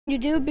you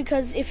do,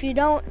 because if you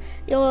don't,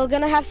 you're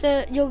gonna have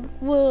to. You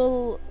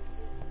will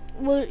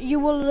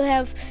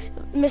have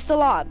missed a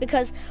lot,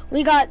 because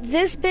we got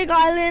this big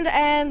island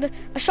and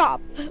a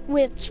shop,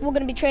 which we're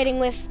gonna be trading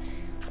with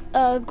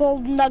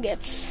gold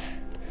nuggets.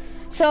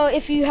 So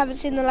if you haven't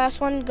seen the last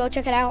one, go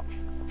check it out.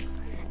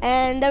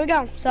 And there we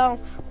go. So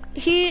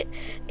if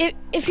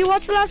you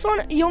watch the last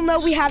one, you'll know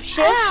we have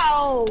shifts.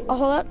 Ow! Oh,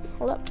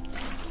 hold up.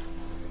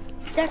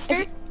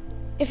 Dexter?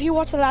 If you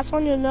watch the last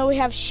one, you'll know we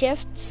have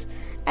shifts.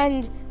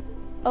 And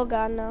oh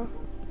god, no.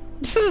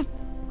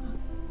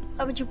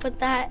 How would you put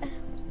that?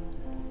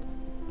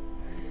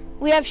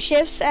 We have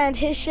shifts, and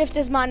his shift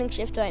is mining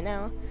shift right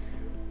now.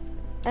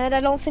 And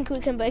I don't think we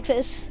can break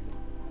this.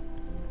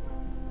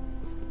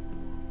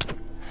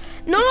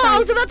 No, I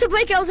was about to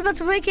break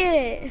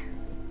it.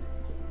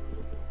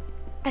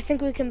 I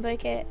think we can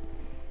break it.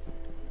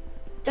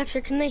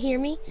 Dexter, can they hear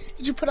me?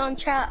 Did you put on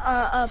chat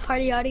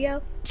party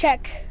audio?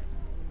 Check.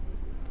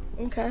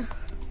 Okay.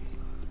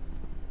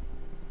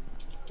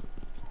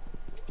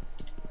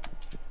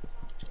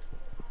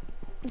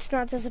 It's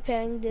not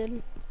disappearing,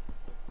 dude.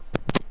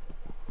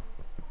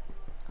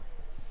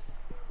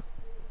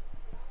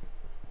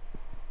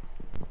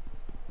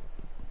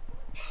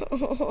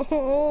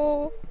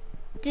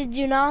 Did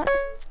you not?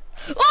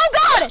 Oh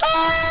god!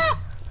 Ah!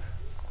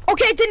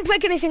 Okay, it didn't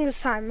break anything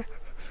this time.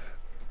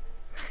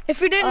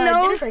 If you didn't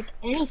know, it didn't break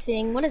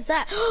anything. What is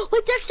that?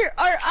 Wait, Dexter,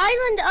 our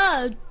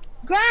island,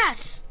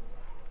 grass.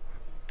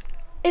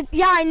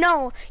 Yeah, I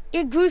know.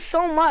 It grew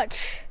so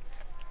much.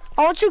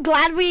 Aren't you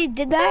glad we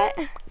did that?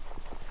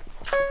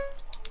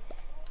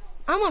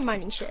 I'm on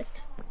mining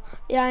shift.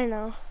 Yeah, I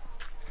know.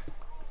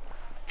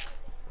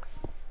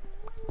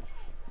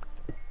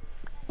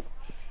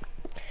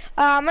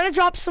 I'm gonna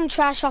drop some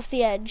trash off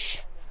the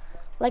edge.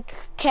 Like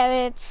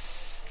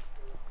carrots,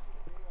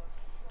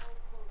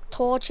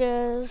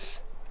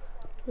 torches,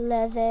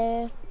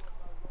 leather.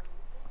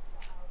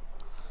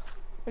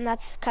 And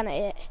that's kinda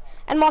it.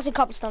 And mossy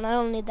cobblestone, I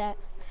don't need that.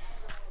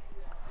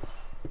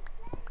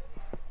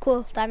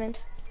 Cool, diamond.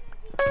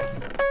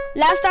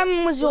 Last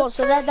diamond was yours,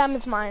 so that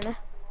diamond's mine.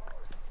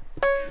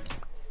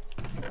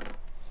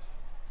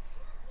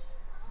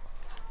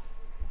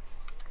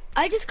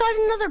 I just got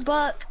another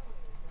buck.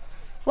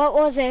 What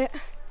was it?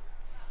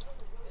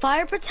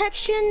 Fire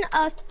protection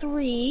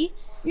 3.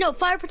 No,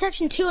 fire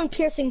protection 2 and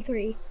piercing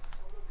 3.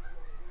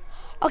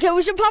 Okay,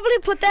 we should probably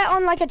put that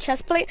on like a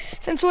chest plate,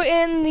 since we're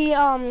in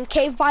the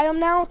cave biome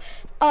now.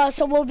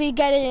 So we'll be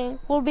getting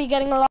a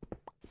lot.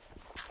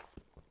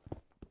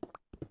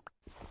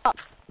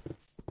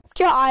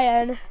 Your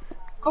iron.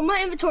 Oh,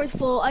 my inventory's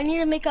full. I need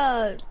to make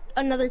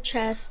another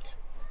chest.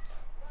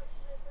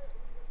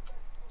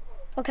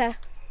 Okay,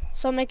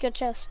 so make your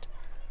chest.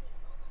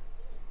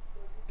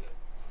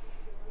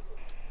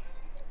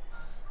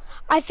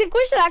 I think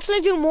we should actually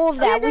do more of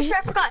that. Oh, yeah,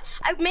 I forgot.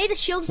 I made a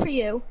shield for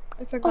you.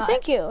 I forgot. Oh,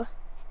 thank you.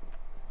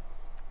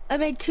 I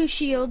made 2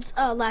 shields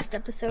last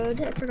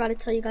episode. I forgot to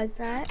tell you guys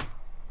that.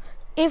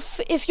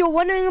 If you're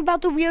wondering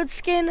about the weird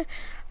skin,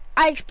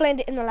 I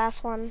explained it in the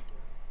last one.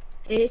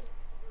 Eh?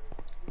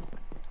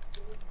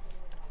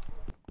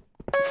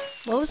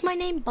 What was my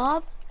name?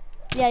 Bob?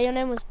 Yeah, your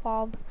name was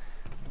Bob.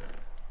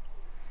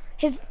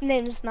 His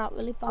name's not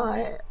really Bob.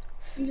 Alright.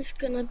 I'm just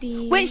gonna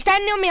be... Wait,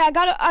 stand near me. I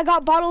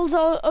got bottles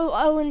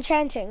of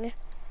enchanting.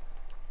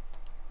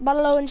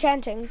 Bottle of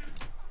enchanting.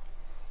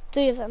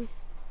 3 of them.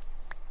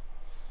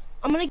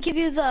 I'm gonna give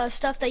you the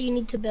stuff that you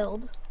need to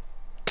build.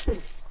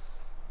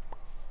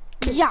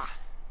 Yeah.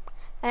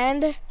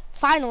 And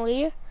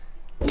finally,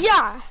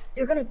 yeah.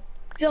 You're gonna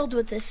build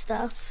with this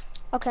stuff.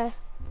 Okay.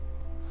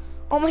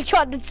 Oh my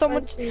god, that's so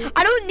much.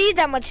 I don't need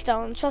that much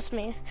stone, trust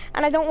me.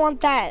 And I don't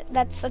want that.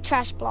 That's a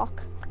trash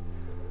block.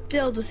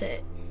 Build with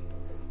it.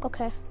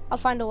 Okay, I'll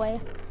find a way.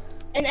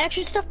 And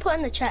extra stuff put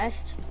in the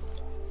chest.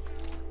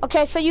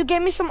 Okay, so you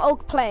gave me some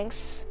oak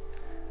planks.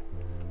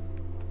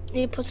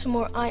 Need to put some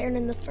more iron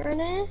in the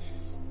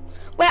furnace.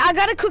 Wait, I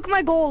gotta cook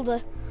my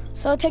gold.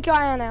 So take your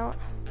iron out.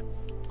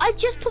 I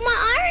just put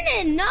my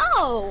iron in,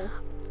 no!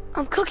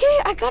 I'm cooking,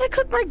 I gotta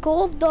cook my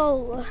gold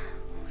though.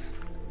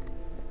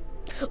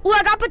 Ooh,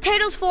 I got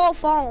potatoes for a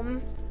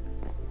farm.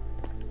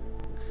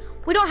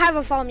 We don't have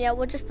a farm yet,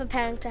 we're just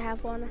preparing to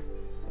have one.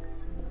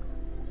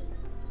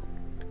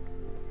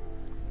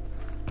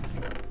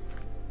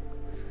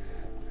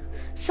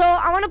 So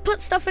I want to put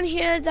stuff in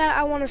here that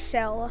I want to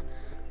sell.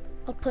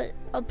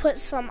 I'll put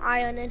some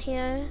iron in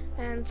here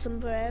and some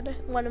bread,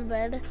 one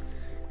bread,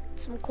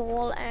 some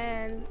coal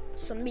and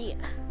some meat.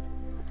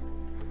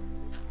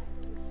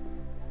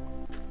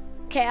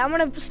 Okay, I'm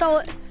gonna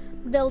start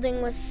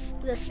building with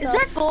this stuff.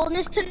 Is our goal in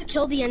this to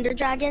kill the Ender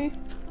Dragon?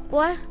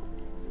 What?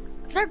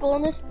 Is our goal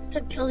in this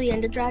to kill the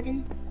Ender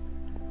Dragon?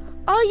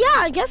 Oh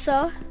yeah, I guess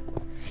so.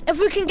 If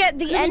we can get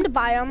the end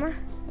biome.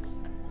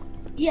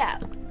 Yeah.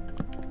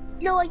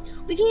 No, like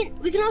we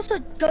can also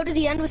go to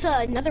the end with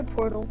another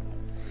portal.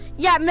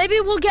 Yeah, maybe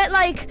we'll get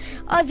like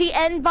the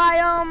end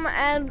biome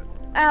and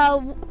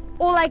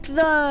or like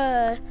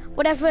the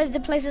whatever the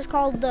place is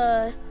called,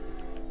 the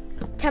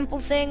temple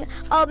thing.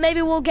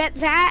 Maybe we'll get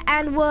that,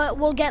 and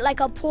we'll get like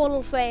a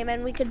portal frame,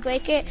 and we could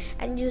break it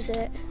and use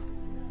it.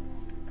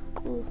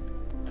 Ooh.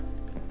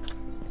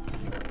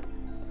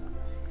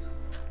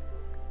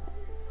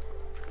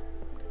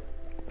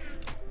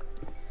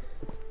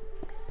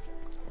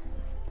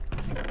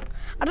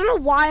 I don't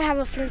know why I have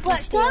a flint and I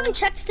still steel. haven't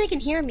checked if they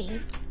can hear me.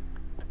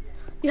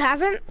 You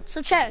haven't?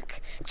 So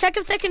check. Check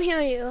if they can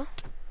hear you.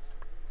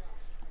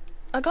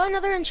 I got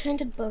another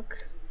enchanted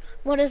book.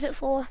 What is it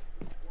for?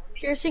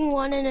 Piercing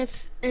 1 and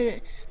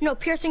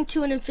piercing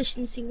 2 and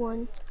efficiency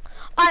 1.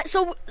 Alright,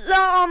 so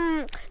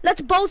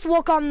let's both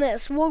work on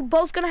this. We're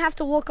both gonna have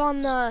to work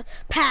on the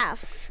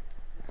path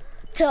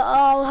to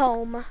our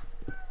home.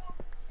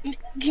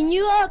 Can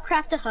you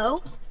craft a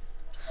hoe?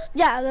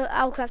 Yeah,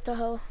 I'll craft a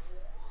hoe.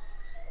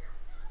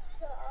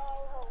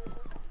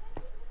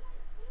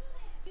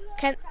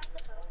 Can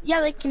Yeah,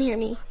 they can hear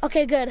me.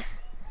 Okay, good.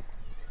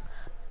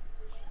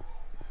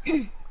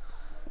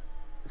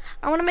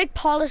 I want to make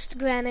polished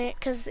granite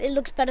because it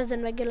looks better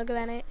than regular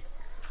granite.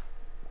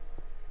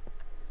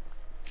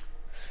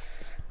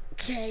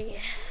 Okay.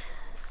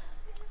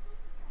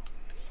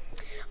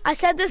 I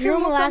said this You're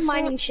in the almost last on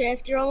mining one.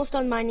 shift. You're almost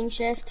on mining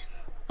shift.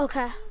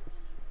 Okay.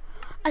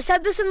 I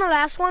said this in the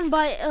last one,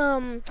 but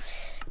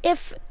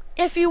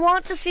if you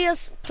want to see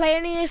us play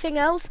anything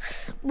else,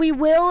 we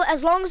will.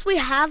 As long as we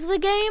have the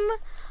game,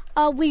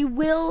 we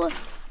will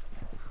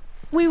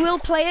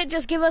play it.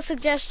 Just give us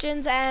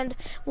suggestions, and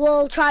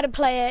we'll try to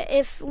play it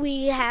if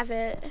we have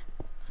it.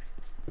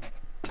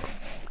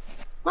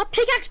 My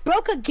pickaxe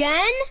broke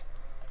again?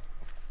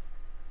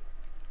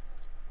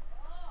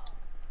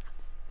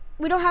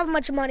 We don't have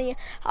much money.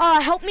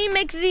 Help me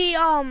make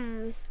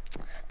the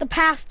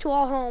path to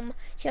our home.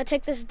 Here,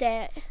 take this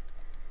debt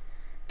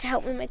to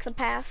help me make the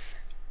path.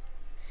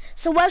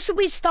 So where should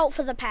we start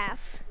for the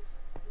path?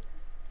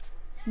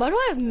 Why do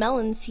I have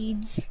melon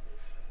seeds?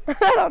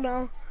 I don't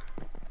know.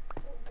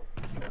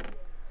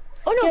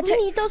 Oh no, Here,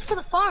 we need those for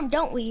the farm,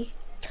 don't we?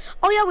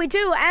 Oh yeah, we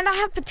do, and I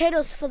have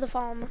potatoes for the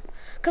farm.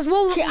 Cause we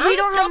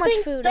don't have much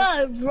food.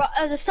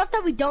 The stuff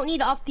that we don't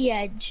need off the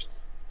edge,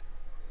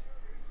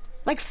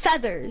 like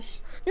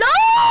feathers. No!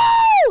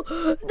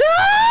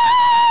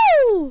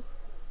 No!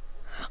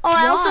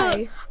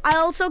 Oh, I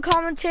also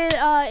commented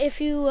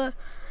if you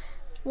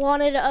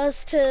wanted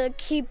us to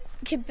keep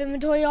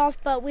inventory off,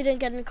 but we didn't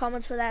get any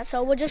comments for that,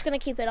 so we're just gonna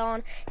keep it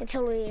on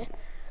until we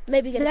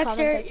maybe get a comment.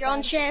 Dexter, you're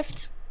on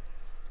shift.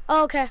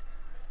 Oh, okay.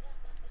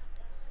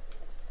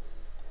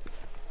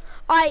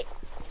 Alright,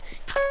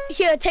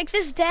 here, take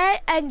this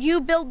debt and you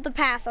build the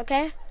path,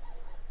 okay?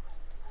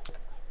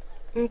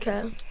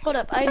 Okay. Hold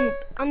up,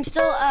 I'm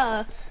still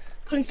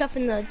putting stuff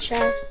in the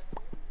chest.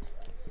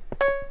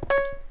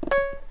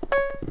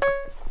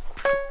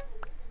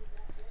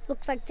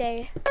 Looks like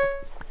day.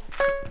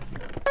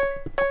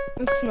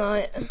 It's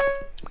not.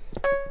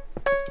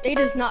 Day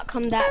does not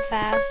come that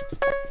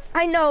fast.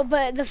 I know,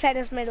 but the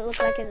fattest made it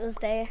look like it was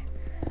day.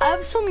 I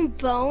have some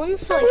bones,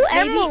 so like Ooh,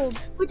 maybe.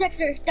 emerald. Ooh,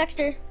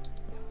 Dexter.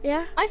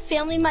 Yeah? My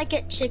family might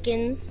get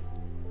chickens.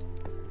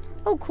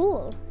 Oh,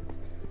 cool.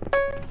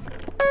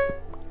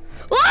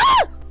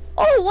 Ah!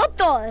 Oh, what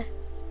the?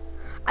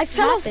 I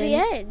fell off the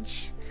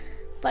edge,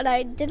 but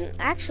I didn't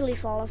actually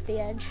fall off the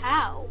edge.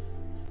 How?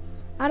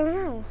 I don't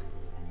know.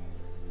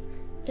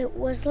 It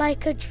was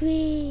like a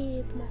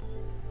dream.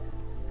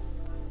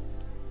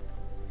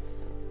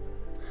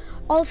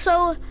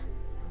 Also,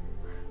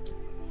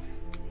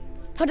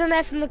 put an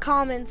F in the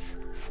comments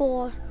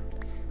for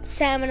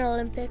Salmon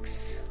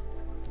Olympics.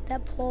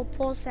 That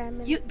poor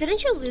salmon.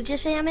 Didn't you lose your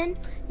salmon?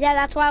 Yeah,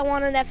 that's why I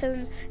want an F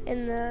in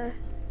the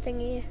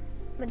thingy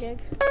majig.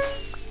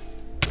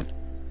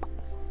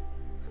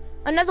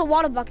 Another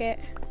water bucket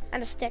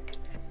and a stick.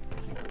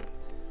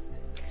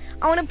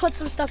 I want to put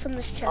some stuff in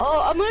this chest.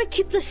 Oh, I'm gonna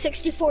keep the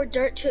 64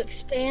 dirt to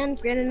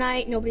expand.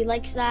 Granite, nobody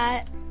likes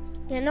that.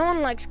 Yeah, no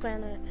one likes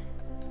granite.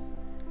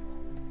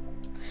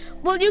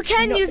 Well, you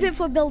can use it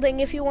for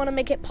building if you want to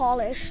make it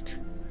polished.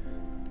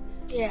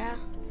 Yeah.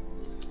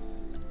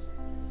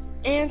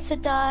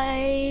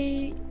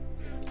 Ansadite,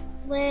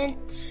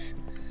 lint.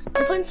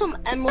 I'm putting some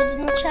emeralds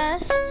in the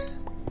chest.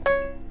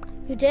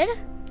 You did?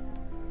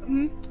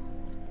 Hmm.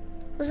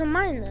 Wasn't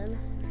mine then,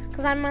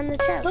 because I'm on the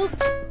chest. Look,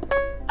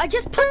 I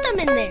just put them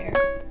in there.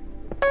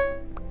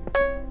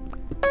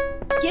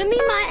 Give me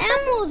my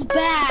emeralds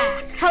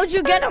back. How'd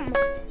you get them?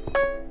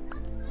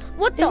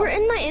 What They the? were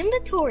in my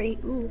inventory.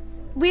 Ooh.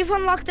 We've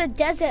unlocked the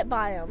desert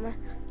biome.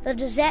 The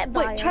desert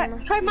biome. Wait,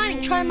 try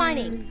mining. Try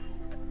mining.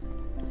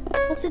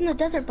 What's in the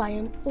desert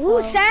biome?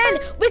 Ooh, sand!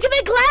 We can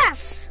make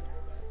glass!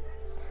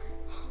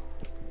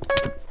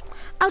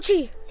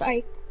 Ouchie!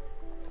 Sorry.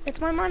 It's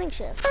my mining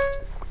shift.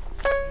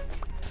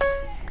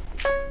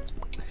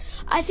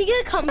 I think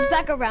it comes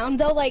back around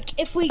though. Like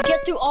if we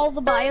get through all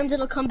the biomes,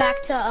 it'll come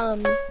back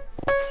to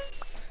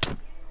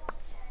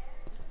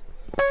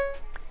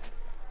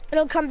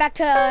It'll come back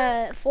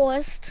to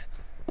forest.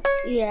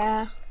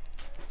 Yeah.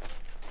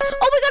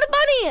 Oh, we got a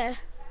bunny!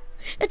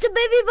 It's a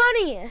baby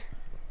bunny!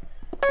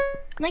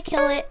 Can I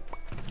kill it?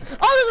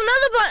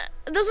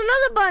 Oh, there's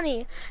another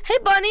bunny. Hey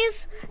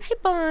bunnies. Hey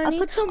bunnies.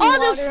 put some Oh,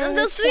 water in there's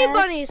the three chest.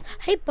 bunnies.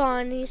 Hey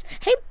bunnies.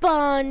 Hey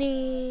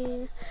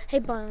bunny. Hey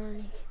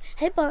bunny.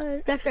 Hey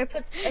bunny. Dexter, I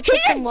He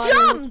put some just water in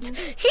the jumped.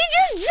 chest. He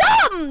just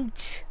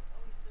jumped.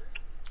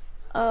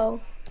 Oh.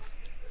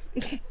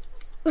 He jumped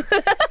too.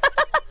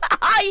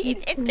 My He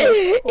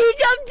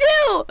jumped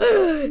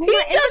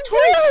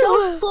inventory's so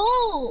too.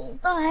 full.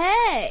 The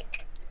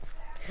heck?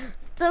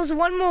 There's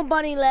one more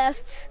bunny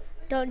left.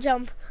 Don't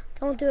jump.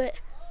 Don't do it.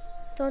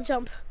 Don't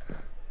jump.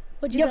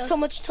 Where'd You go? have so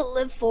much to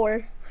live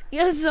for. You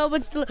have so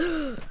much to.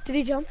 Did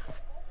he jump?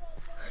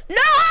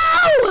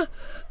 No!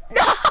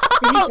 No!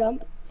 Did he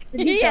jump?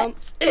 Did he jump?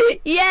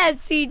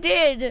 Yes, he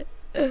did.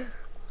 I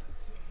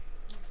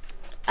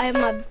have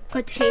my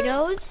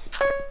potatoes.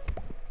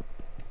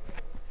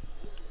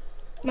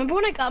 Remember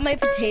when I got my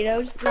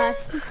potatoes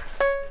last?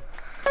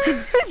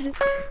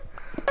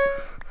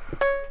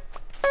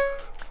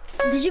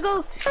 Did you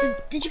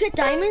get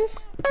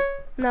diamonds?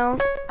 No.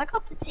 I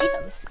got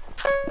potatoes.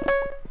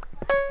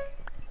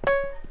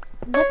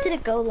 What did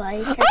it go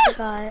like? I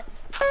forgot.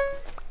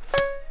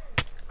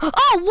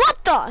 Oh,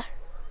 what the?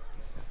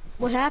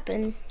 What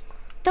happened?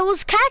 That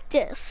was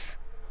cactus.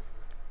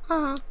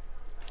 Huh.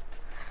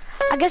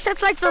 I guess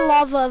that's like the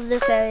lava of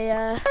this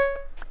area.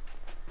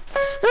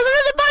 There's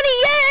another bunny!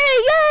 Yay!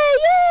 Yay!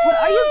 Yay! What,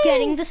 are you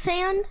getting the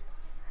sand?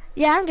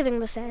 Yeah, I'm getting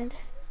the sand.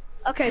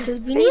 Okay, because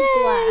we need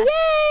glass.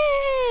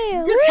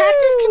 Yay! The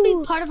cactus can be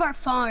part of our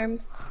farm.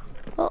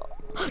 Oh.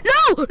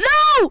 No!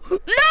 No!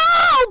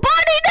 No!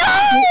 Bunny,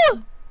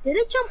 no! Did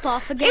it jump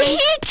off again? He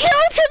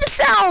killed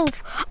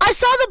himself! I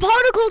saw the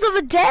particles of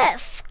a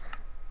death.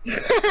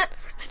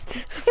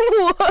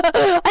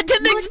 I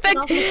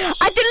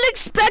didn't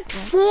expect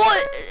 4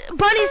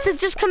 bunnies to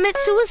just commit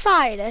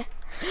suicide.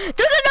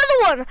 There's another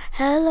one.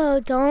 Hello,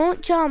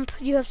 don't jump.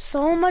 You have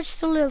so much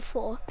to live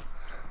for.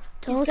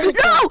 Don't.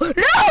 No!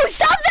 No!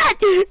 Stop that!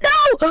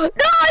 No! No!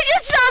 I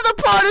just saw the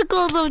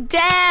particles of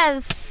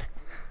death.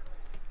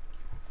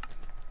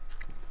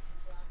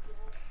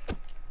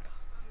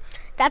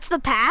 That's the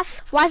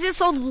path? Why is it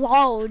so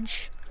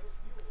large?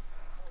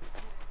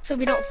 So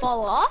we don't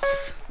fall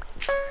off?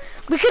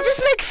 We could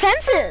just make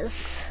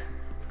fences.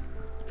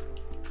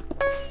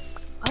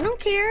 I don't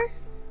care.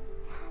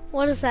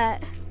 What is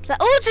that?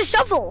 Oh, it's a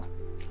shovel.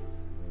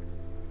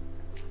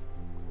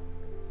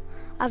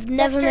 I've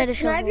never Dexter, made a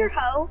shovel. Can I have your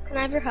hoe? Can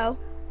I have your hoe?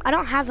 I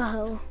don't have a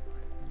hoe.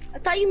 I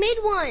thought you made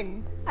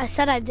one. I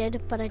said I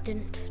did, but I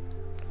didn't.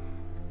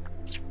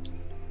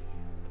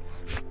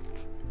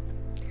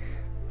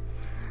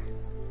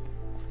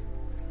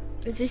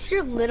 Is this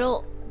your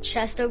little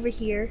chest over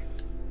here?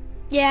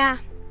 Yeah.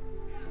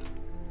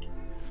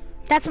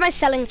 That's my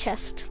selling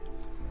chest.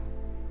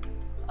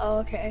 Oh,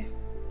 okay.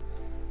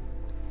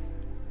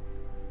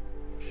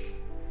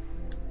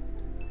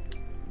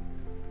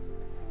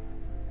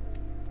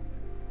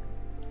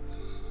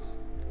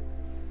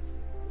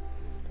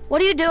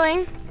 What are you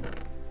doing?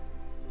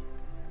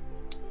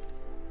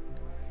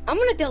 I'm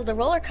gonna build a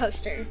roller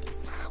coaster.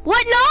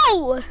 What?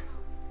 No!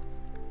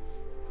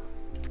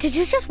 Did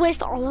you just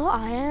waste all our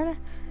iron?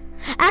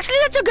 Actually,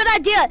 that's a good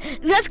idea.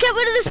 Let's get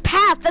rid of this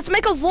path. Let's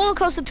make a roller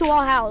coaster to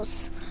our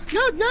house.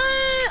 No!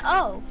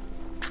 Oh.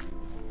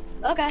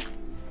 Okay.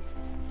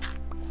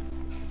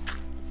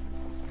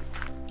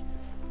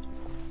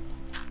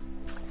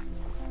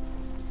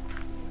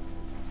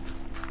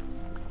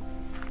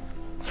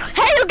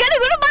 Hey, you're getting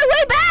rid of my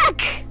way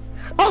back!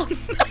 Oh,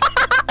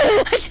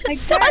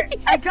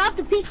 I dropped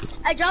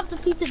a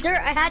piece of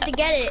dirt. I had to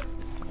get it.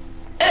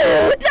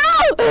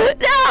 No!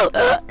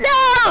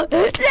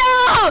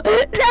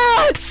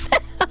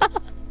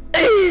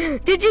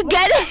 Did you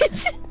get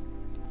it?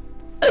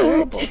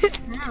 Horrible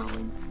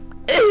sound.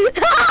 I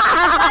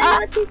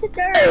got a piece of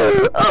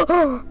dirt.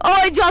 Oh,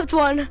 I dropped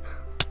one.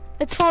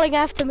 It's falling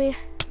after me.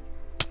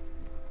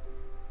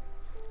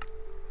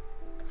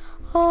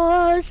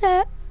 Oh, is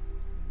that?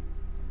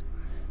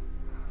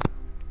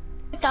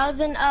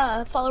 1,000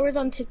 followers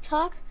on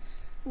TikTok.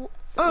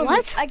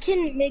 What? I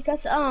can make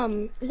us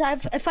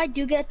if I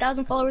do get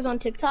 1,000 followers on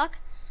TikTok,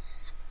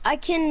 I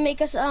can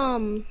make us I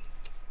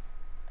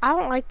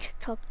don't like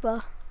TikTok,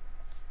 bro.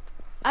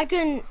 I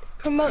can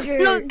promote your.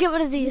 No, get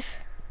rid of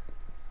these.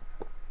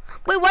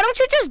 Wait, why don't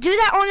you just do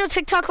that on your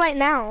TikTok right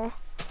now?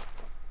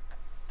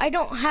 I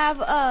don't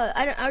have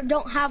I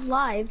don't have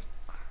live.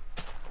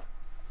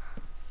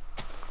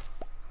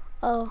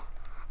 Oh,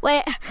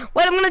 wait,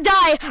 I'm gonna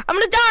die. I'm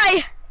gonna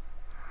die.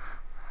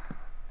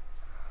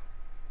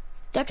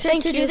 Dexter,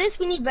 to do this,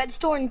 we need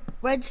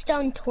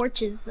redstone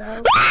torches,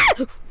 though.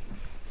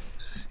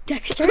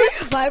 Dexter,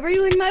 why were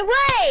you in my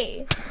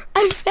way?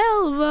 I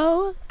fell,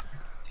 bro.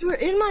 You were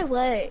in my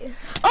way.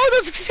 Oh,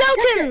 those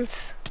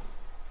skeletons.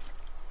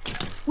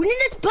 Dexter, we need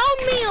this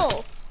bone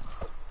meal.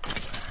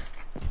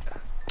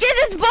 Get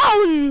his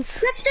bones.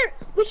 Dexter,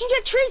 we can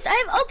get trees. I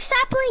have oak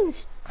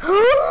saplings.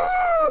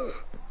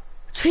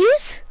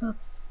 Trees?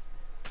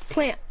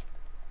 Plant.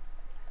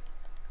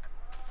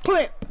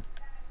 Plant.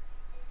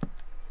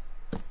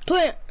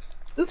 Plant.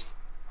 Oops.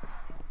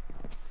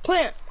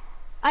 Plant.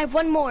 I have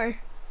one more.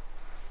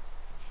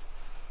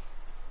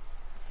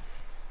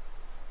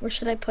 Where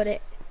should I put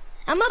it?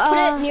 I'm gonna put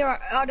it near our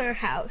other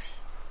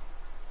house.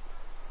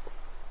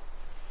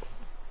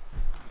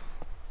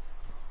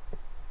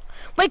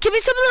 Wait, give me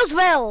some of those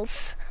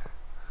rails.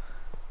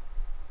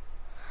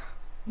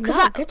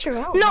 No, get your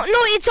own. No,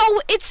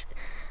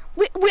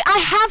 I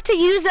have to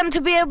use them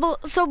to be able,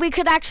 so we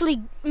could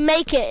actually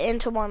make it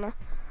into one.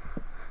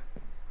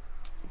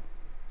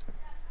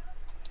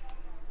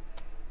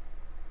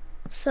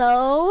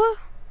 So,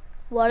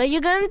 what are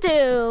you gonna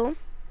do?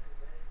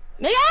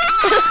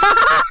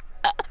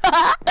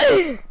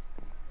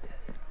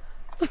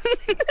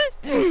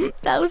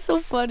 That was so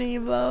funny,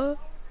 bro.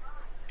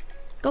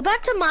 Go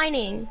back to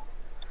mining.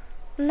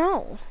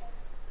 No.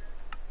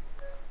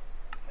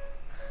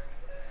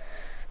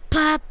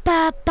 Pa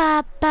pa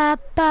pa pa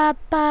pa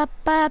pa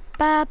pa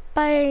pa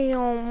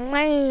bam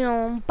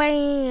bam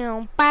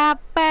bam pa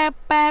pa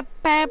pa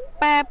pa pa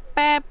pa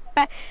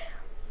pa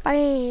bam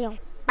bam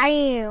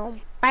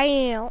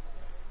bam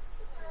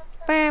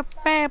pa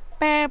pa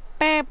pa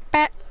pa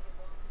pa.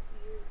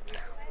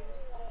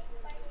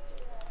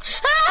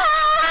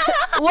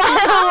 What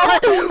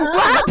happened?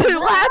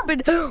 What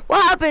happened?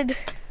 What happened?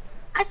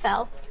 I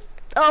fell.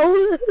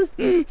 Oh,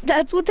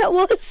 that's what that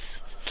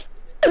was.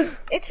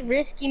 It's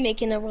risky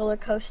making a roller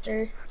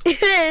coaster.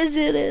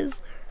 It is.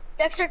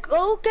 Dexter,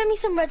 go get me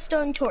some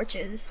redstone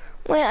torches.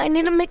 Wait, I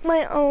need to make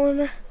my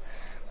own.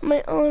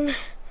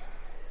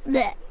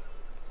 Bleh.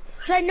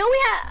 Cause I know we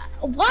have.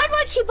 Why do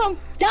I keep on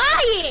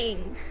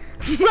dying?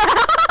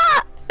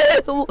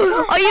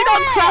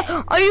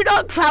 Are you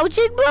not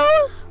crouching,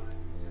 bro?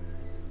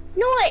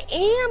 No, I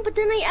am, but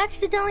then I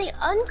accidentally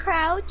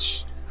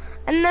uncrouch.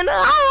 And then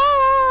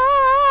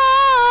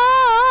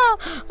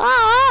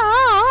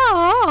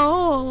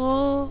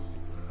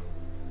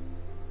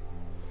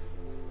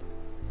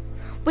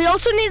we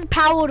also need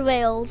powered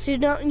rails. You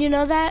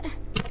know that?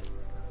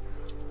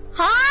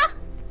 Huh?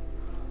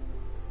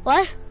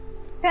 What?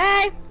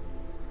 Okay.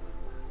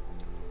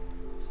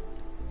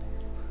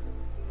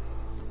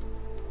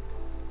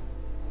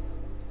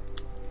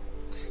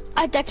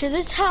 Dexter,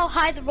 this is how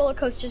high the roller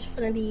coaster's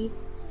gonna be.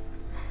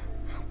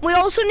 We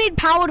also need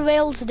powered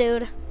rails,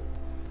 dude.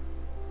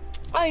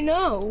 I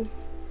know.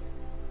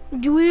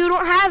 You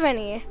don't have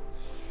any.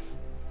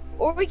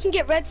 Or we can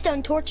get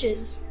redstone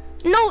torches.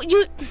 No,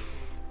 you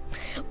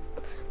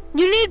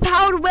need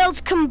powered rails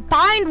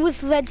combined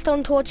with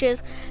redstone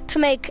torches to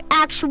make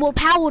actual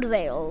powered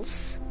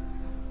rails.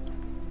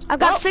 I've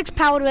got 6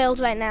 powered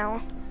rails right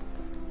now.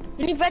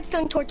 I need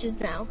redstone torches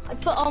now. I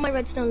put all my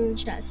redstone in the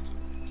chest.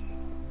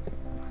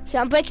 So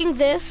I'm breaking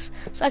this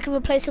so I can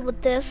replace it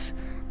with this,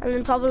 and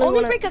then probably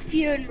only break a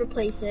few and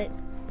replace it.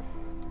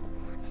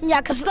 Yeah,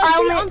 because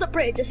especially on the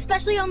bridge.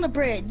 Especially on the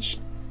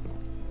bridge.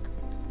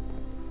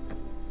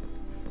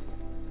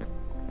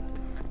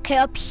 Okay,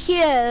 up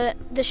here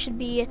there should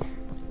be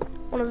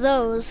one of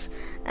those,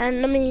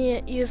 and let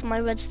me use my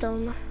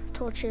redstone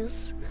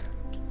torches.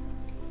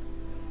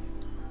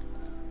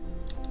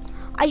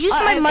 I used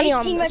my money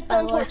on this,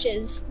 redstone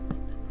torches.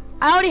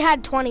 I already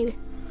had 20.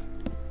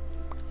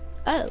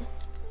 Oh.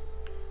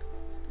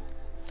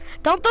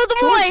 Don't throw them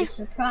George away. is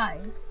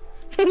surprised.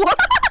 What?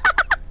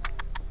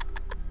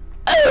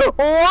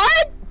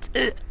 What?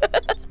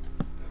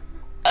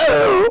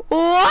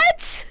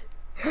 What?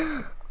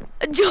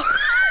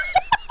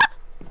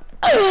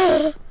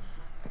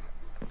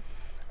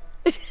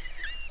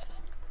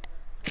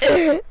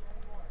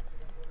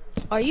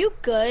 Are you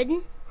good?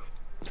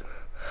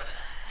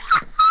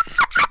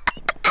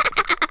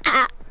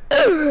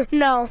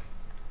 No.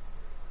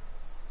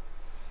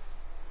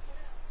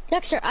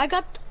 Dexter, I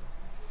got.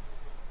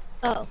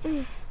 Oh.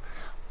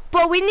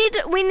 But we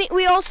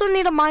also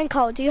need a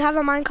minecart. Do you have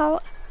a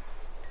minecart?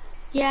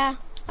 Yeah,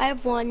 I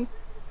have one.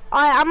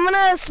 I'm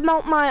gonna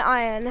smelt my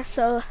iron,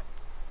 so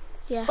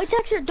yeah. Wait,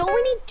 Dexter, don't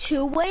we need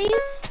 2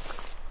 ways?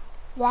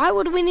 Why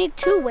would we need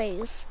 2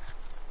 ways?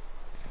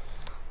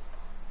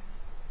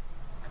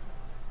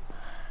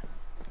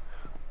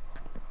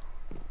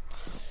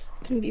 It's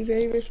gonna be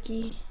very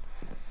risky.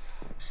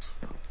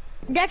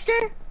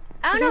 Dexter,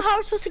 I don't know how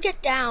we're supposed to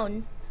get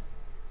down.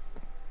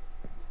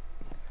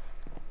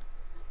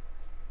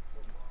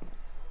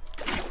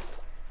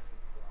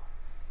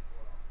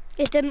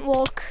 It didn't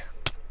work.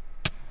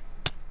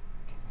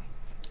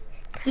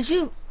 Is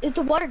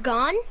the water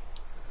gone?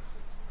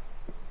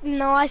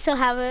 No, I still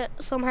have it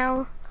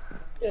somehow.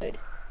 Good.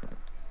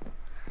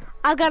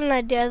 I got an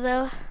idea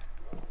though.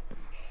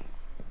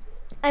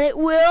 And it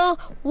will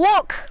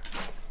work.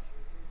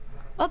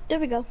 Oh, there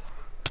we go.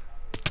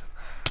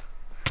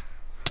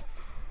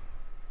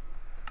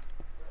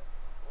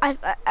 I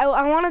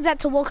wanted that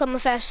to work on the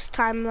first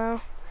time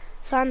though.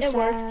 So I'm sad.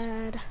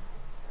 Worked.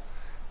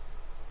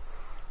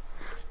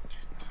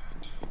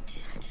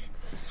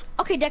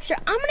 Okay, Dexter,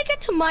 I'm gonna get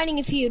to mining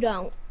if you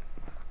don't.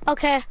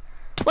 Okay.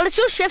 Well, it's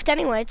your shift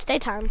anyway. It's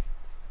daytime.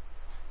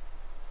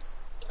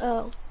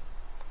 Oh.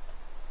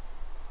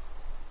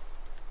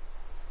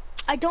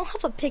 I don't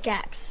have a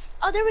pickaxe.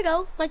 Oh, there we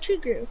go. My tree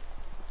grew.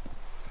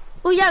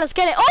 Oh yeah, let's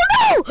get it.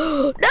 Oh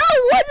no! No,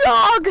 one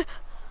log!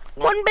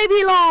 One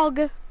baby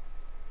log.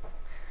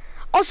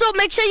 Also,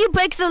 make sure you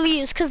break the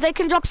leaves, because they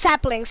can drop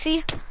saplings,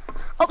 see?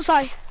 Oh,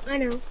 sorry. I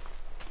know.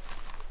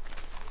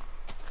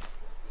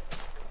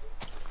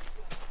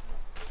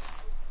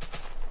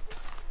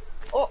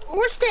 Or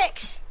more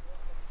sticks.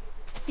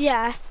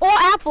 Yeah, or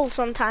apples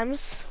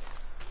sometimes.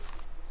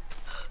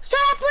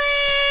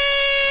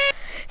 Sapling!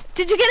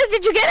 Did you get it?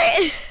 Did you get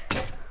it?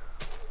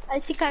 I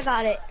think I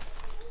got it.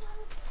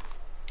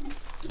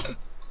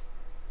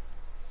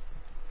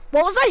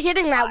 What was I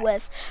hitting that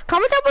with?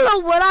 Comment down below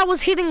what I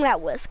was hitting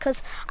that with,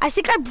 because I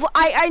think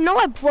I know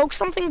I broke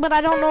something, but I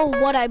don't know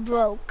what I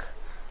broke.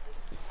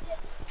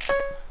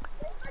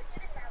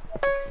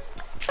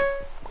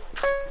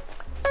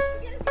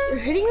 You're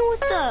hitting it with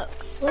the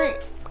flint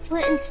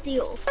and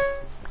steel.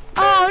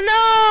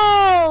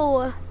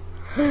 Oh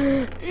no!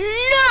 No!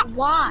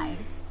 Why?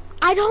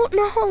 I don't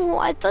know.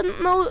 I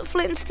didn't know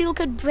flint and steel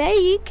could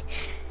break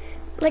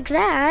like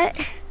that.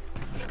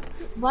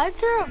 Why is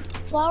there a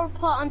flower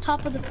pot on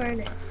top of the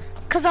furnace?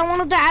 Because I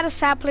wanted to add a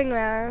sapling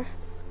there.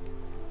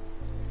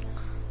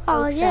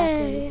 Oh,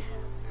 Exactly.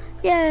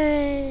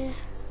 yay. Yay.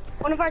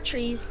 One of our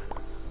trees.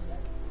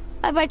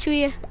 Bye-bye to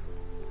you.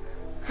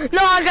 No,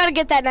 I gotta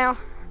get that now.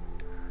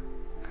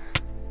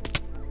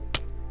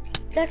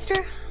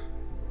 Dexter,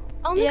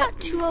 I only Yeah.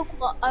 got 2 oak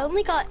I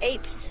only got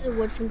 8 pieces of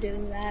wood from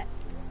doing that.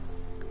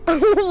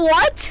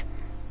 What?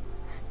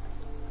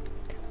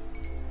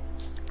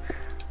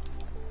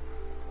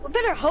 We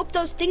better hope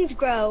those things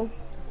grow.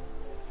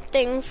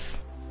 Things.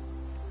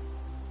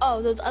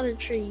 Oh, those other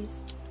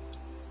trees.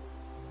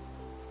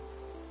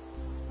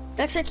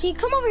 Dexter, can you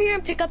come over here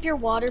and pick up your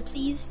water,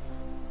 please?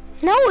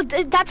 No,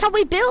 that's how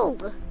we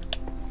build.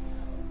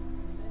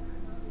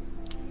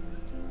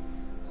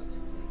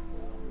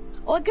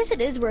 Oh, I guess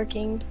it is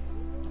working.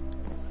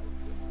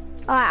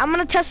 Alright, I'm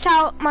gonna test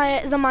out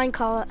the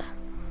minecart.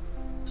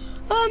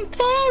 I'm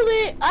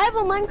falling! I have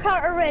a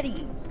minecart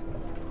already.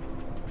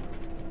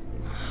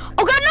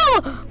 Oh god,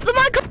 no! The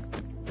minecart!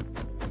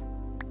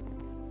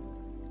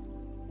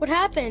 What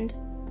happened?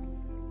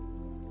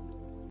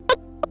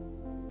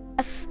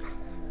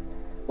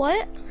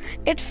 What?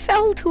 It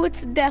fell to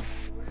its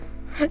death.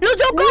 No,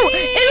 don't go!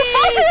 It'll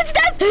fall to its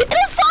death! It'll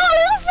fall!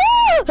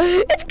 It'll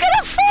fall! It's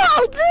gonna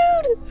fall,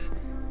 dude!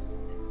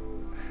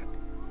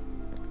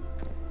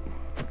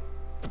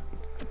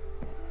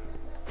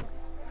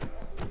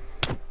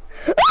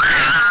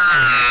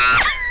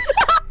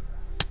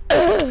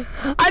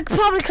 I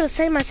probably could have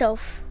saved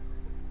myself.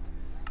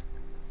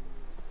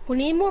 We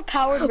need more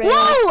powered rails.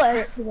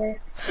 Whoa!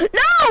 No!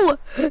 No,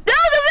 the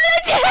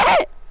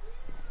village!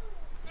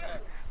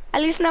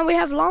 At least now we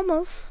have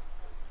llamas.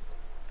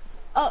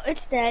 Oh,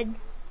 it's dead.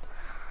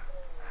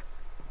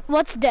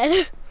 What's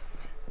dead?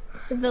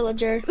 The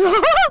villager. Wait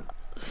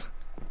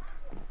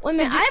a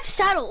minute, I have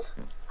saddles.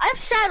 I have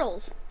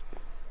saddles.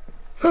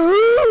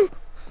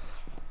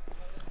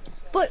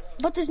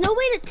 But there's no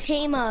way to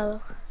tame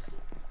a...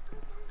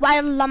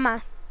 Wild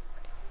llama.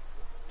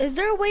 Is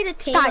there a way to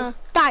tame Die. a...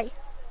 Die.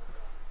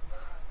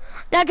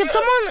 Yeah, can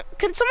someone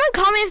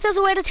comment if there's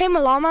a way to tame a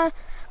llama?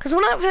 Because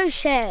we're not very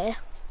sure.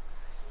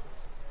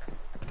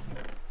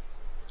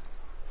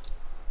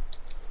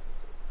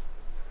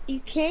 You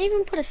can't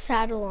even put a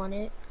saddle on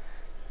it.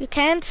 You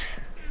can't?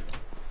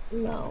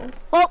 No.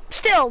 Well,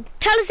 still,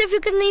 tell us if you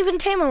can even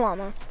tame a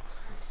llama.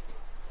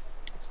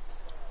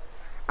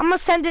 I'm gonna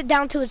send it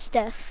down to its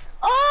death.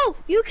 Oh,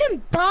 you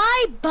can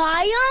buy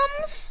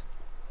biomes?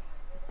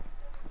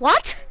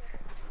 What?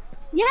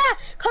 Yeah,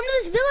 come to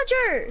this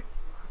villager.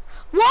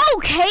 Whoa,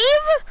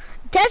 cave?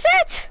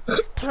 Desert?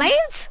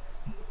 Plains?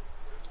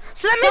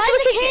 So that means Buy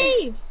we the can...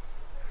 cave.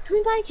 Can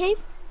we buy a cave?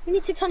 We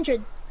need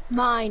 600.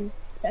 Mine,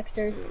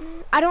 Dexter.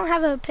 I don't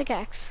have a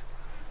pickaxe.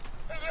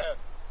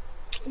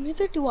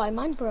 Neither do I.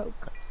 Mine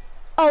broke.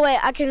 Oh wait,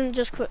 I can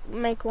just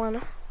make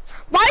one.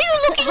 Why are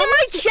you looking in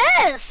my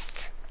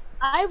chest?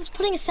 I was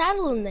putting a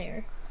saddle in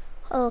there.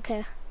 Oh,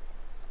 okay.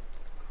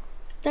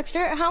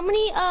 Dexter, how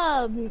many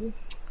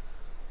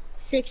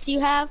sticks do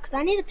you have? Because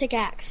I need a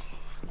pickaxe.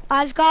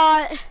 I've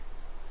got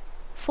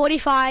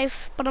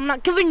 45, but I'm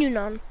not giving you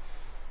none.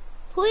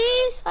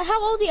 Please, I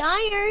have all the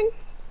iron.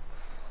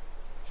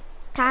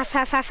 Half.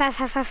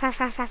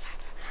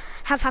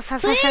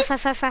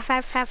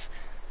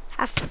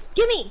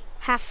 Gimme.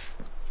 Half.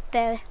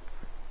 There.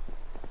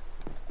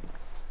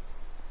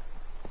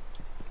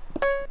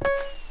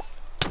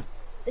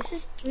 This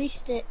is 3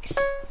 sticks.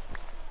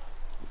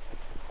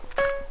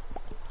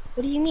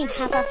 What do you mean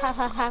half?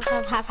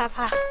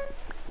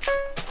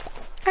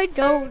 I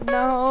don't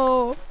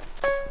know.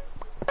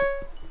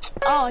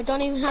 Oh, I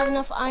don't even have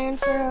enough iron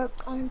for a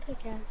iron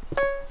pickaxe.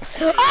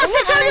 Oh,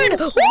 600!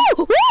 Woo!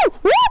 Woo!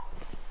 Woo!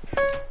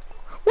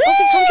 Oh,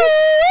 600?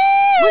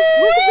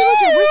 Where's the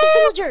villager? Where's the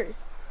villager?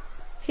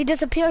 He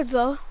disappeared,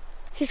 bro.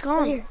 He's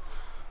gone. Here.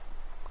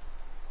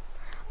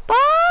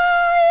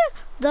 By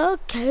the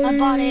cave. I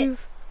bought it.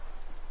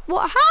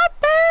 What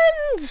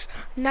happens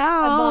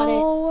now? I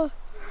bought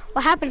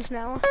What happens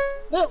now?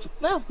 Move.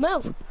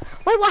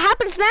 Wait, what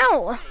happens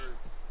now?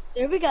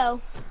 There we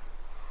go.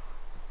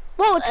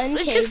 Whoa, it's End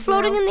just cave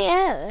floating now. in the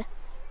air.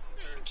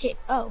 Okay.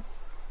 Oh,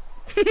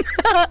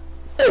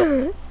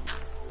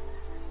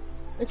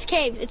 it's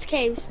caves. It's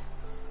caves.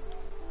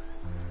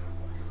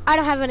 I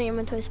don't have any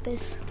inventory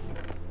space.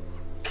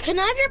 Can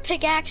I have your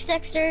pickaxe,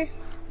 Dexter?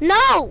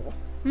 No!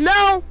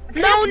 No!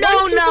 Can I No, have no,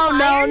 one piece no, of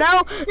no, iron?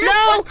 no, Can I have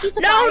no, one piece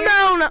of no, iron?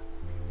 no, no.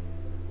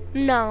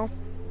 No.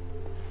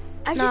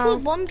 I just No.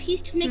 need one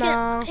piece to make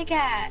No. a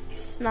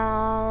pickaxe. No.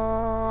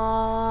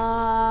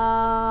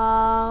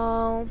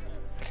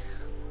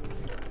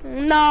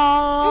 No.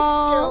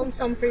 I'm stealing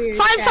some for your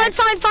Fine,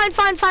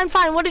 chest.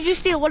 fine. What did you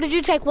steal? What did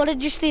you take? What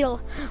did you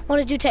steal? What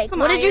did you take? Some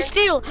What did you iron.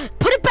 steal?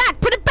 Put it back!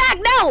 Put it back!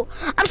 No!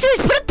 I'm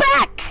serious, put it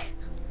back!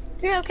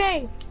 Okay,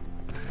 okay.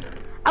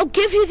 I'll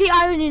give you the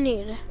iron you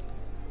need.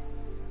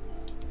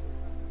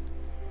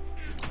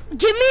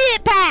 Give me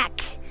it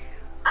back!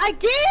 I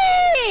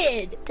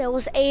did! There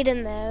was 8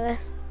 in there.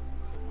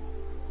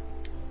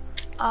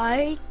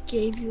 I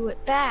gave you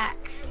it back.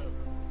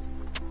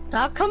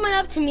 Stop coming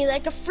up to me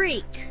like a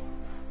freak.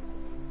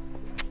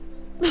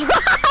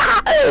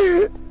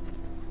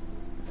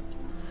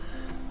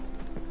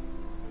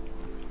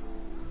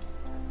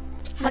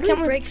 How do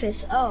we break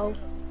this? Oh.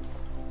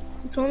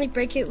 You can only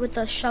break it with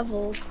a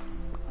shovel.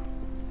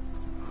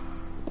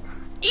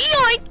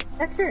 Yoink!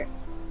 Dexter,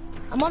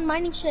 I'm on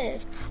mining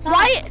shift. Stop.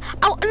 Why?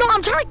 Oh, no,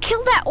 I'm trying to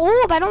kill that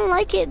orb. I don't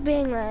like it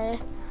being there.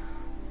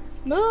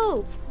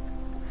 Move.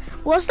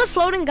 Where's the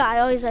floating guy?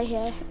 Oh, he's right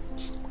here.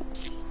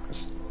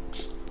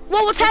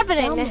 Whoa, what's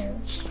happening?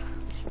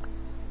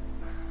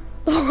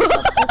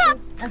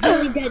 I'm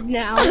really dead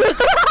now.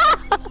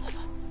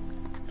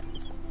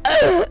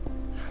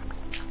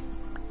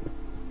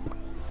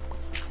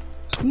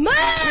 Move!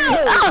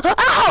 Ow!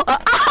 Ow!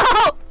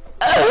 Ow!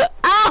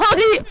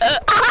 Owie!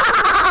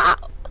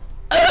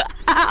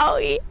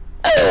 Owie!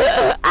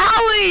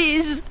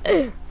 Owies!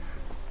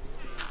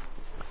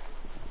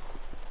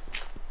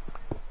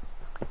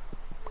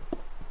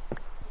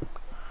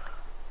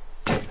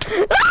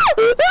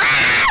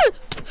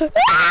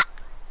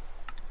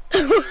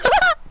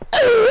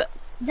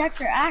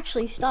 Dexter,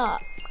 actually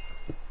stop.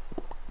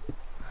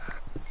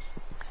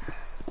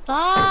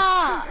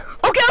 Stop!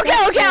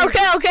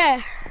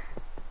 Okay.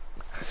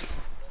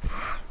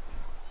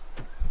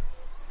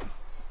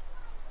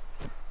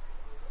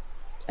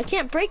 I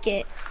can't break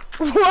it.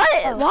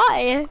 What? Oh.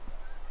 Why?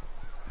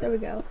 There we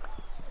go.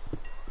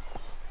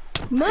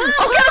 Move!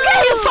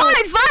 Okay,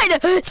 fine.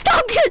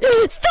 Stop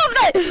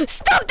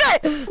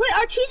that! Wait,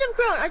 our trees have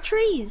grown. Our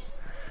trees.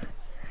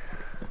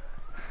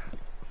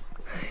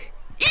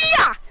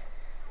 Yeah!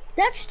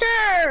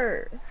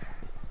 Dexter!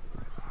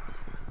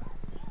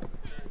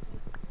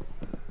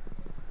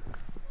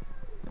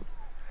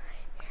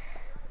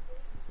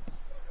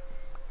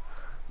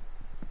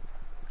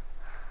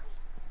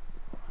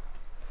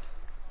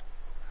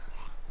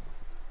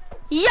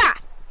 Yeah!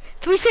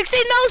 360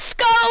 no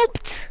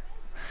scoped!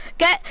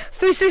 Get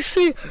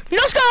 360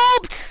 no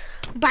scoped!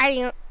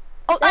 Bang!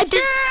 Oh, Dexter!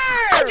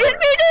 I didn't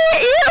mean to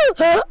hit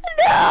you!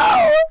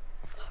 No!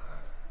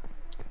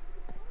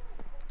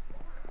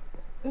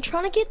 I'm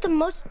trying to get the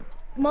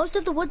most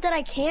of the wood that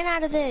I can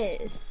out of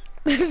this.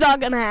 It's not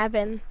gonna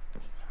happen.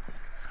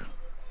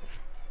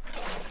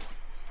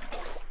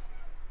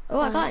 Oh,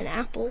 I got an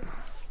apple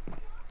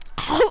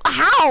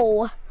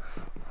How?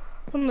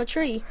 from the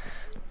tree.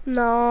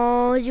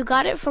 No, you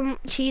got it from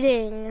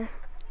cheating.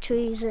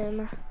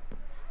 Treason.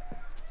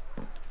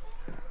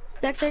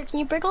 Dexter, can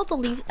you break all the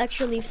leaves,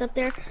 extra leaves up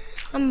there?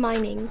 I'm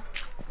mining.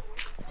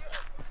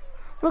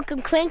 Look,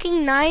 I'm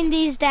cranking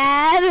 90s,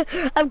 Dad.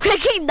 I'm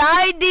cranking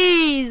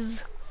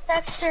 90s.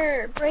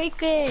 Dexter,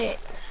 break it.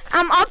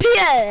 I'm up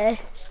here.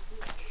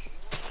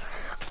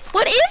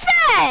 What is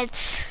that?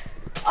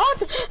 Oh,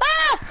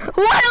 ah!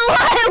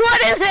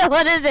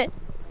 What is it?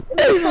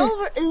 It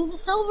was a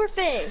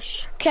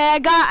silverfish. Okay,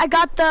 I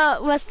got the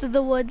rest of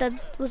the wood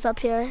that was up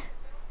here.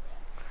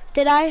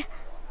 Did I?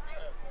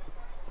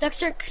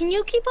 Dexter, can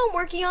you keep on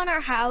working on our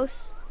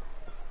house?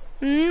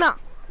 No.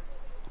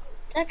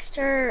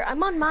 Dexter,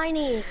 I'm on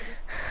mining.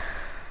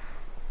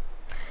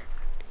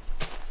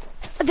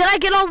 Did I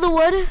get all the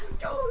wood?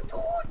 Are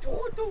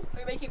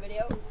you making a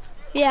video?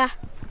 Yeah.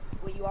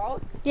 Were you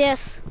out?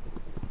 Yes.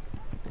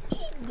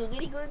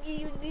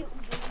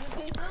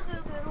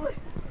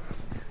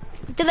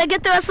 Did I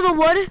get the rest of the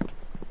wood?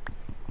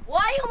 Why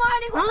are you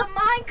mining with a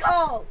mine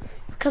code?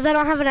 Because I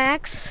don't have an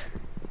axe.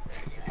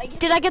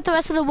 Did I get the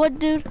rest of the wood,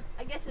 dude?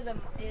 I guess it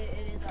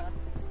is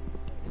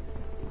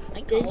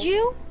a. Did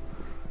you?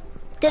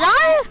 Did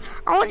I?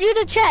 I want you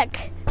to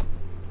check.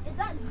 Is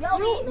that I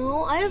Jody? don't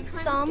know. I have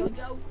some.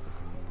 JoJo?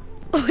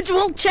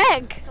 We'll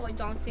check. Tell me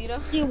John Cena.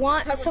 Do you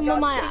want Type of some of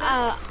John my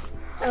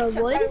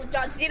wood? Type of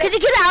John Cena. Can you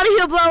get out of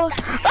here, bro?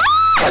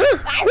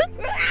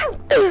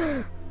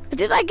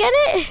 Did I get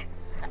it?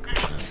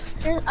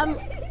 There's, Ow.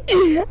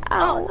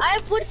 oh, I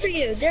have wood for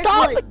you. There's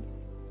Stop. wood.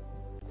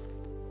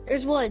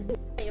 There's wood.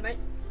 Hey, man.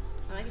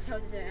 I can tell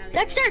this is an alley.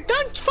 Dexter,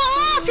 don't fall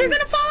off! You're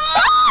gonna fall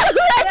off!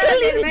 I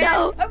didn't even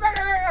know.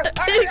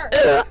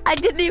 I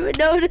didn't even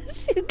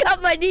notice. You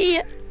got my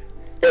knee.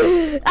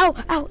 Ow,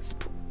 ow.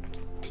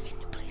 Can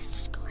you please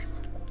just go?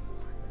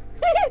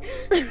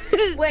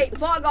 Wait,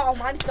 fuck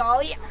off, I'm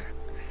sorry.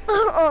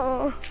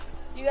 Oh.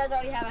 You guys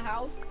already have a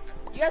house?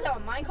 You guys have a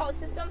minecart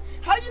system?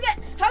 How'd you get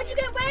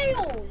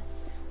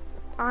rails?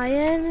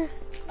 Iron.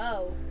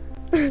 Oh.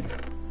 Oh,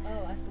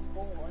 I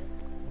forgot.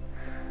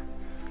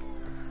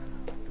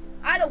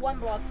 I had a 1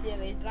 block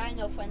series, but I had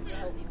no friends to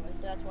help me with,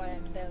 so that's why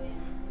I'm barely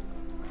in.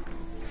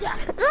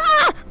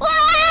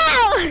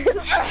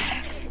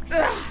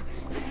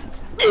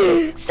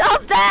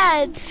 Stop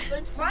that! But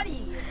it's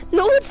funny.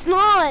 No, it's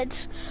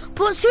not.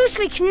 But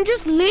seriously, can you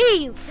just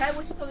leave? Okay,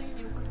 what's something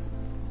you do?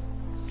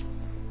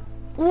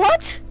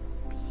 What?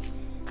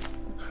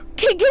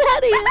 Okay, get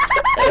out of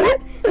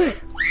here.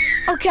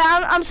 Okay,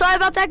 I'm sorry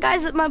about that,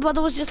 guys. That my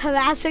brother was just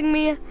harassing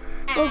me.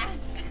 Ass.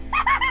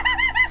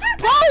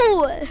 Bro!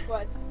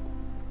 What?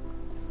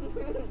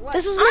 What?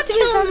 This was meant to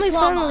be family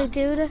friendly,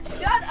 dude.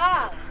 Shut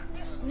up!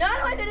 None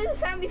of my videos is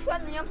family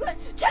friendly. I'm playing.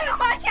 Check out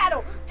my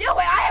channel. Do it.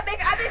 I make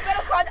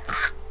better content.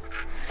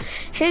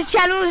 His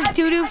channel is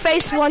Doodoo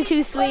Face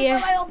 123. My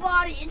whole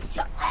body. It's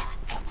so...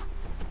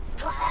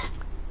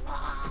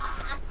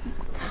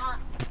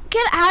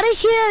 Get out of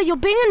here! You're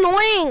being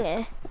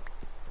annoying.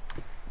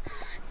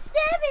 7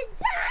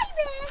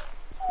 diamonds!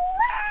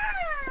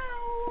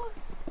 Wow!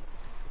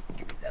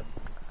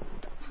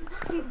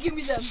 Give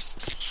me them.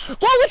 Whoa,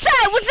 what's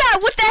that? What's that?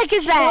 What the heck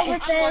is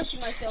that?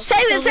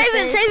 Save it, save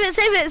it, save it,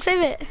 save it,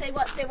 save it. Say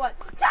what? Say what?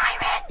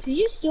 Diamond! Did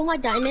you steal my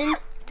diamond?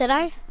 Did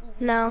I?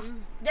 No.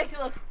 Dexter,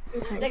 look.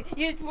 Okay. Like,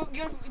 you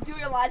do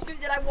your live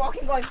streams and I'm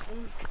walking going.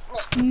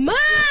 Moo!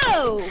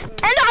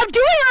 And I'm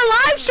doing a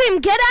live stream.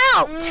 Get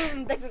out!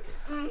 Dexter,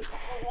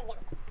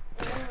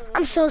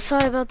 I'm so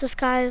sorry about this,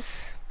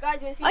 guys.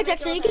 Guys, if Alright,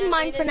 Dexter, you can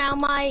mine for now.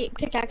 My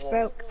pickaxe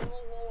broke.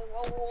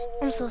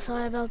 I'm so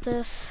sorry about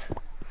this.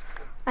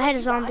 I had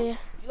a zombie.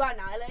 You got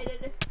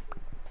annihilated.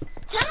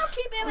 Can you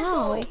keep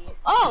Oh. inventory?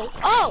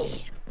 Oh!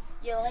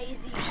 You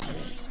lazy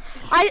booty.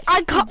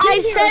 I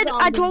hear said, a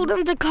I zombie. told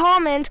them to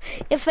comment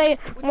if they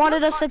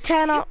wanted us to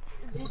turn up.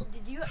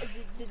 Did you?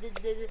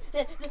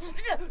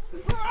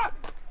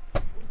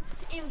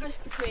 English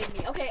betrayed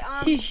me. Okay,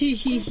 do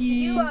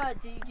you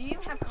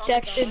have comments?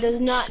 Dexter on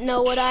does not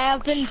know what I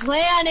have been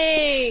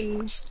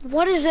planning.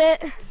 What is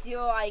it?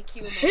 0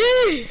 IQ?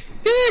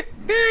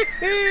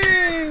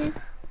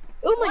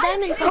 Oh, my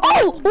diamond!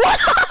 Oh! What?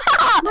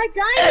 My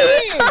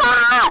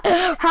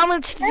diamond! How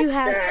much did you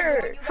have?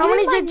 Dexter, How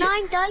many give me did my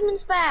you? 9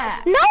 diamonds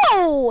back.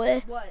 No!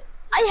 What?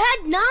 I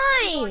had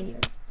 9.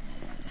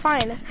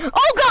 Fine.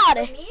 Oh God!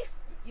 Let me?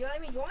 You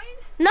let me join?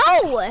 No!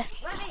 Let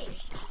me.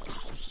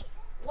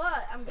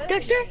 What? I'm good.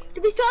 Dexter, at the game.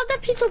 do we still have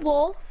that piece of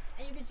wool?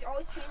 And you can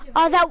always change your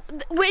video.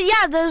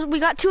 Yeah, we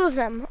got 2 of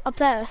them up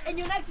there. In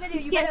your next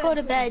video, you Can't better go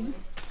to bed.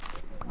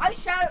 I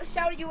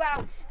shouted you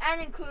out and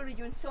included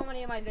you in so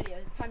many of my videos.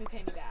 It's time you pay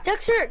me back.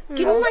 Dexter,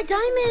 give me my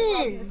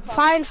diamond.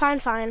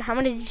 Fine. How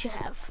many did you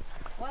have?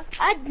 What?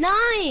 I had 9.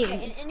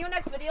 Okay, in your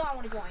next video, I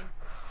want to join.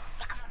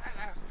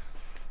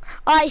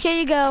 Alright, here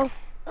you go.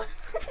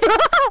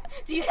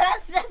 Do you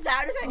have that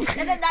sound effect?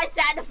 That's a nice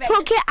sound effect.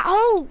 Okay,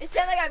 oh! It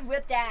sounds like I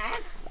ripped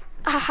ass.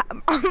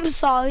 I'm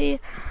sorry.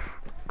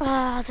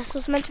 This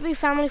was meant to be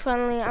family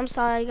friendly. I'm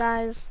sorry,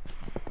 guys.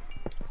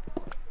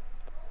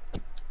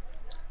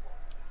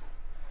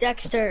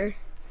 Dexter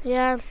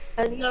Yeah.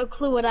 has no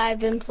clue what I've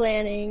been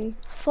planning.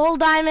 Full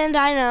diamond,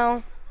 I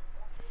know.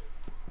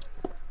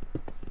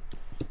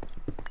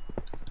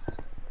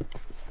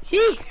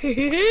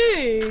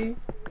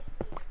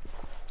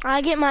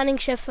 I get mining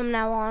shift from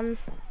now on.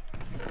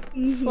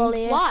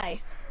 Fully.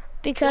 Why?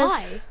 Because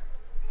Why?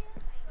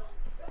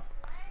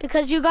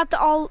 because you got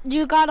all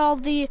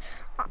the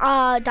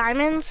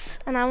diamonds,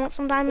 and I want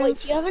some Wait,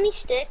 diamonds. do you have any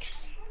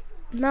sticks?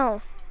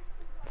 No.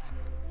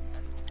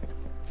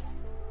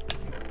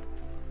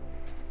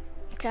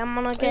 Okay, I'm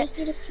gonna I get. just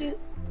need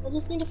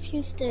a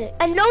few sticks.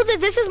 And know that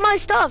this is my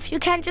stuff. You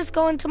can't just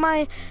go into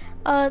my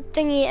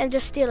thingy and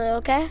just steal it.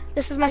 Okay?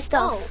 This is my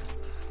stuff. Oh,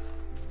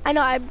 I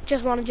know. I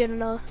just wanted you to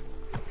know.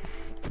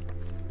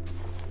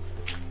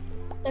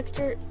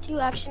 Dexter, do you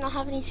actually not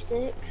have any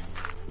sticks?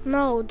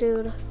 No,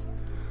 dude.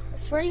 I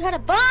swear you had a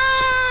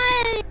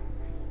buy.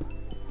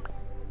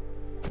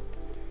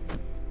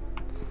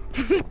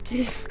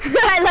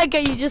 I like how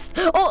you just.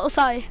 Oh,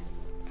 sorry.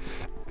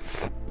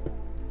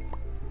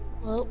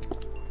 Well,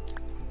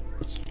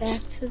 back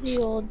to the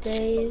old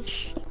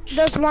days.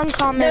 There's one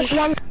comment.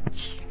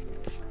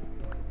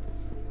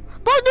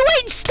 But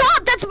wait,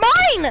 stop! That's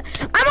mine!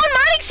 I'm on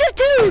mining shift,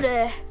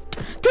 dude!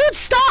 Dude,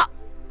 stop!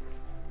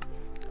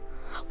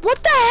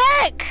 What the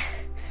heck?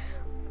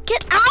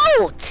 Get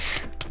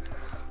out!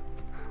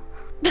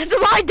 That's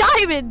my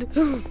diamond!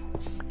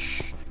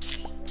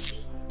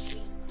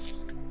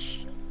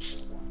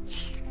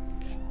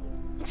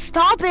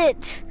 Stop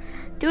it!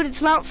 Dude,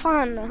 it's not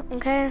fun,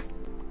 okay?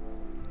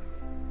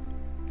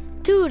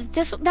 Dude,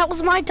 that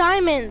was my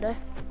diamond.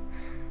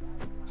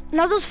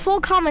 Now those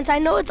full comments, I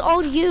know it's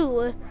all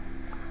you.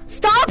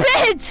 Stop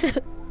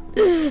it!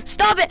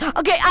 Stop it.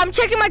 Okay, I'm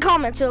checking my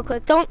comments real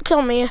quick. Don't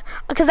kill me,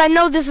 because I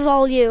know this is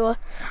all you.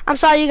 I'm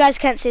sorry you guys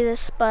can't see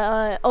this,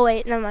 but oh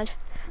wait, never mind.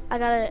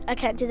 I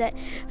can't do that.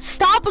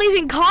 Stop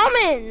leaving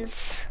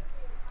comments.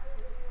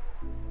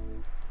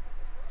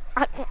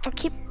 I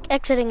keep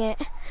exiting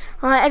it.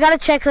 Alright, I gotta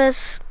check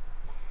this.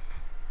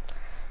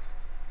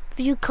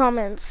 View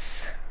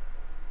comments.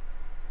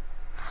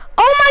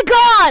 Oh my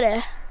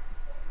god!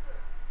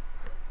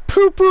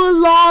 Poo poo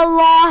la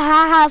la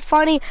ha ha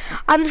funny.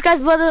 I'm this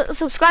guy's brother.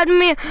 Subscribe to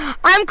me.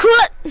 I'm cool.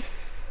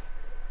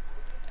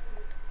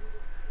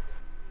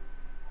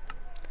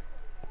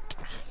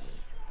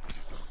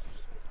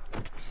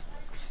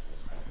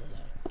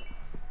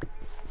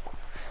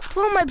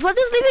 Bro, my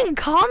brother's leaving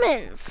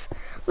comments.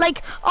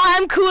 Like, oh,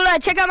 I'm cool.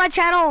 Check out my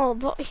channel.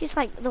 Bro, he's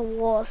like the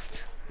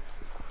worst.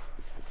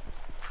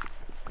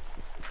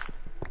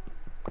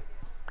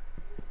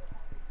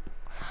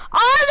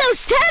 Oh,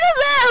 there's 10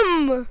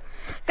 of them!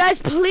 Guys,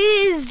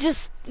 please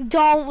just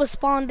don't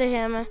respond to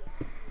him.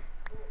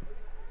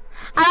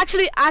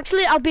 Actually,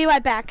 I'll be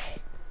right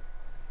back.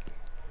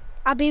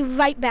 I'll be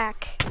right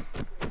back.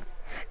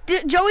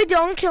 Joey,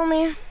 don't kill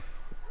me.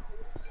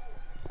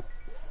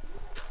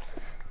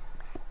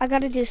 I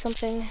gotta do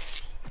something.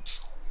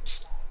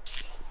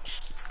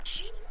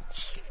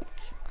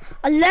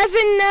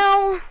 11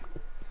 now.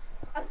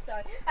 I'm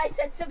sorry. I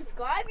said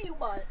subscribe you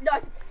once. No, I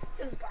said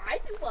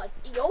subscribe you once.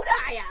 Yoda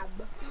I am.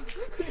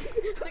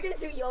 I'm gonna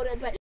do Yoda,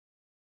 but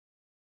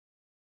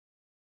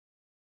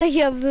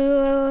Yeah,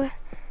 boo.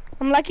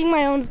 I'm liking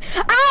my own.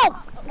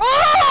 Ow!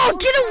 Oh,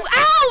 get away!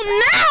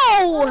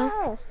 Ow! No!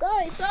 oh,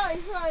 sorry.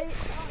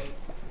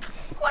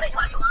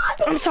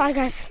 2021. I'm sorry,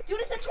 guys. Dude,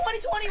 it's in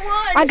 2021.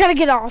 I gotta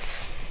get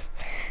off.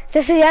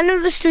 This is the end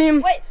of the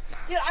stream. Wait,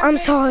 dude, I'm really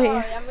sorry.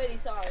 I'm really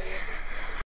sorry.